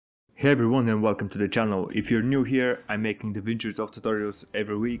Hey everyone and welcome to the channel. If you're new here, I'm making Davinci Resolve tutorials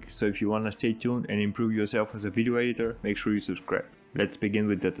every week, so if you wanna stay tuned and improve yourself as a video editor, make sure you subscribe. Let's begin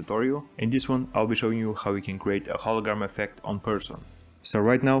with the tutorial. In this one, I'll be showing you how we can create a hologram effect on person. So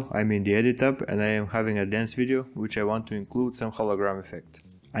right now, I'm in the edit tab and I am having a dance video which I want to include some hologram effect.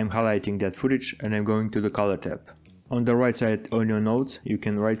 I'm highlighting that footage and I'm going to the color tab. On the right side on your notes, you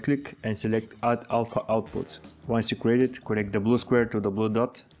can right click and select Add Alpha Output. Once you create it, connect the blue square to the blue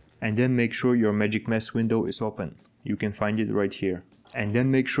dot and then make sure your Magic Mask window is open. You can find it right here. And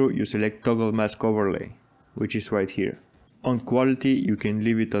then make sure you select Toggle Mask Overlay, which is right here. On quality, you can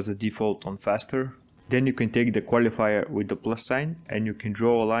leave it as a default on faster. Then you can take the qualifier with the plus sign and you can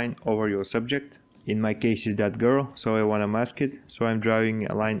draw a line over your subject. In my case is that girl, so I want to mask it, so I'm drawing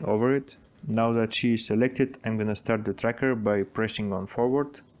a line over it. Now that she is selected, I'm gonna start the tracker by pressing on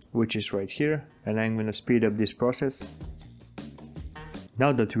forward, which is right here, and I'm gonna speed up this process.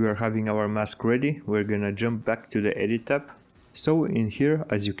 Now that we are having our mask ready, we're gonna jump back to the edit tab. So in here,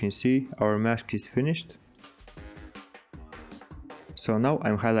 as you can see, our mask is finished. So now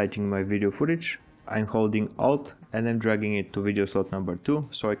I'm highlighting my video footage, I'm holding Alt and I'm dragging it to video slot number 2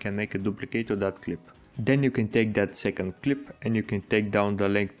 so I can make a duplicate of that clip. Then you can take that second clip and you can take down the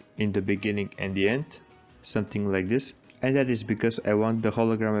length in the beginning and the end, something like this. And that is because I want the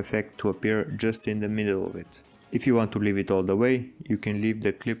hologram effect to appear just in the middle of it. If you want to leave it all the way, you can leave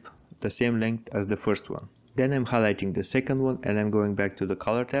the clip the same length as the first one. Then I'm highlighting the second one and I'm going back to the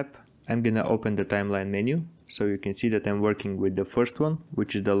color tab. I'm gonna open the timeline menu, so you can see that I'm working with the first one,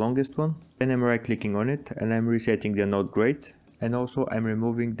 which is the longest one. Then I'm right clicking on it and I'm resetting the node grade, and also I'm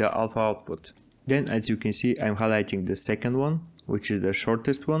removing the alpha output. Then as you can see, I'm highlighting the second one, which is the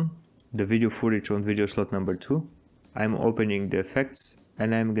shortest one, the video footage on video slot number 2. I'm opening the effects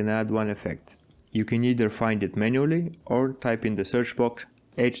and I'm gonna add one effect. You can either find it manually or type in the search box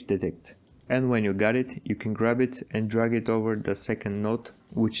edge detect. And when you got it, you can grab it and drag it over the second note,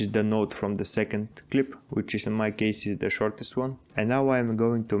 which is the note from the second clip, which is in my case is the shortest one. And now I'm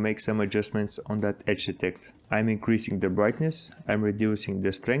going to make some adjustments on that edge detect. I'm increasing the brightness, I'm reducing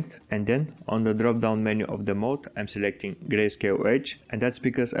the strength, and then on the drop down menu of the mode, I'm selecting grayscale edge, and that's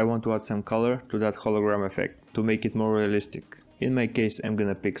because I want to add some color to that hologram effect to make it more realistic. In my case, I'm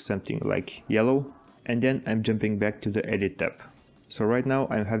gonna pick something like yellow, and then I'm jumping back to the edit tab. So right now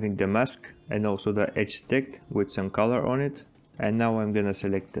I'm having the mask and also the edge detect with some color on it. And now I'm gonna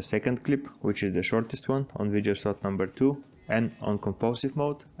select the second clip, which is the shortest one, on video slot number 2. And on compositive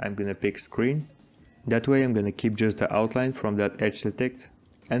mode, I'm gonna pick screen. That way I'm gonna keep just the outline from that edge detect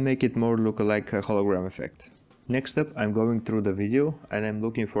and make it more look like a hologram effect. Next up, I'm going through the video and I'm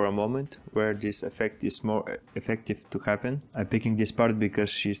looking for a moment where this effect is more effective to happen. I'm picking this part because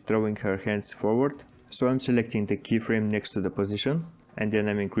she's throwing her hands forward. So I'm selecting the keyframe next to the position and then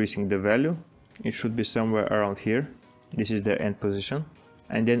I'm increasing the value. It should be somewhere around here. This is the end position.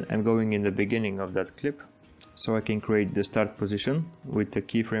 And then I'm going in the beginning of that clip so I can create the start position with the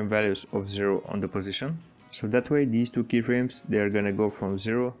keyframe values of 0 on the position. So that way these two keyframes, they are gonna go from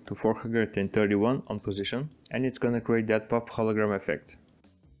 0 to 431 on position, and it's gonna create that pop hologram effect.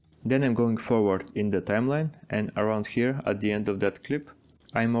 Then I'm going forward in the timeline, and around here at the end of that clip,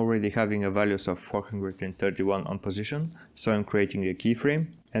 I'm already having a values of 431 on position, so I'm creating a keyframe,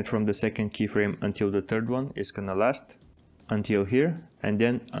 and from the second keyframe until the third one is gonna last until here, and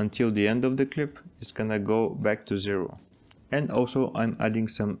then until the end of the clip is gonna go back to 0. And also I'm adding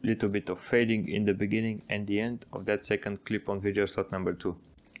some little bit of fading in the beginning and the end of that second clip on video slot number 2.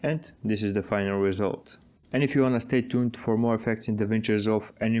 And this is the final result. And if you wanna stay tuned for more effects in Davinci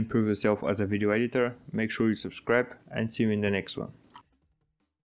Resolve and improve yourself as a video editor, make sure you subscribe and see you in the next one.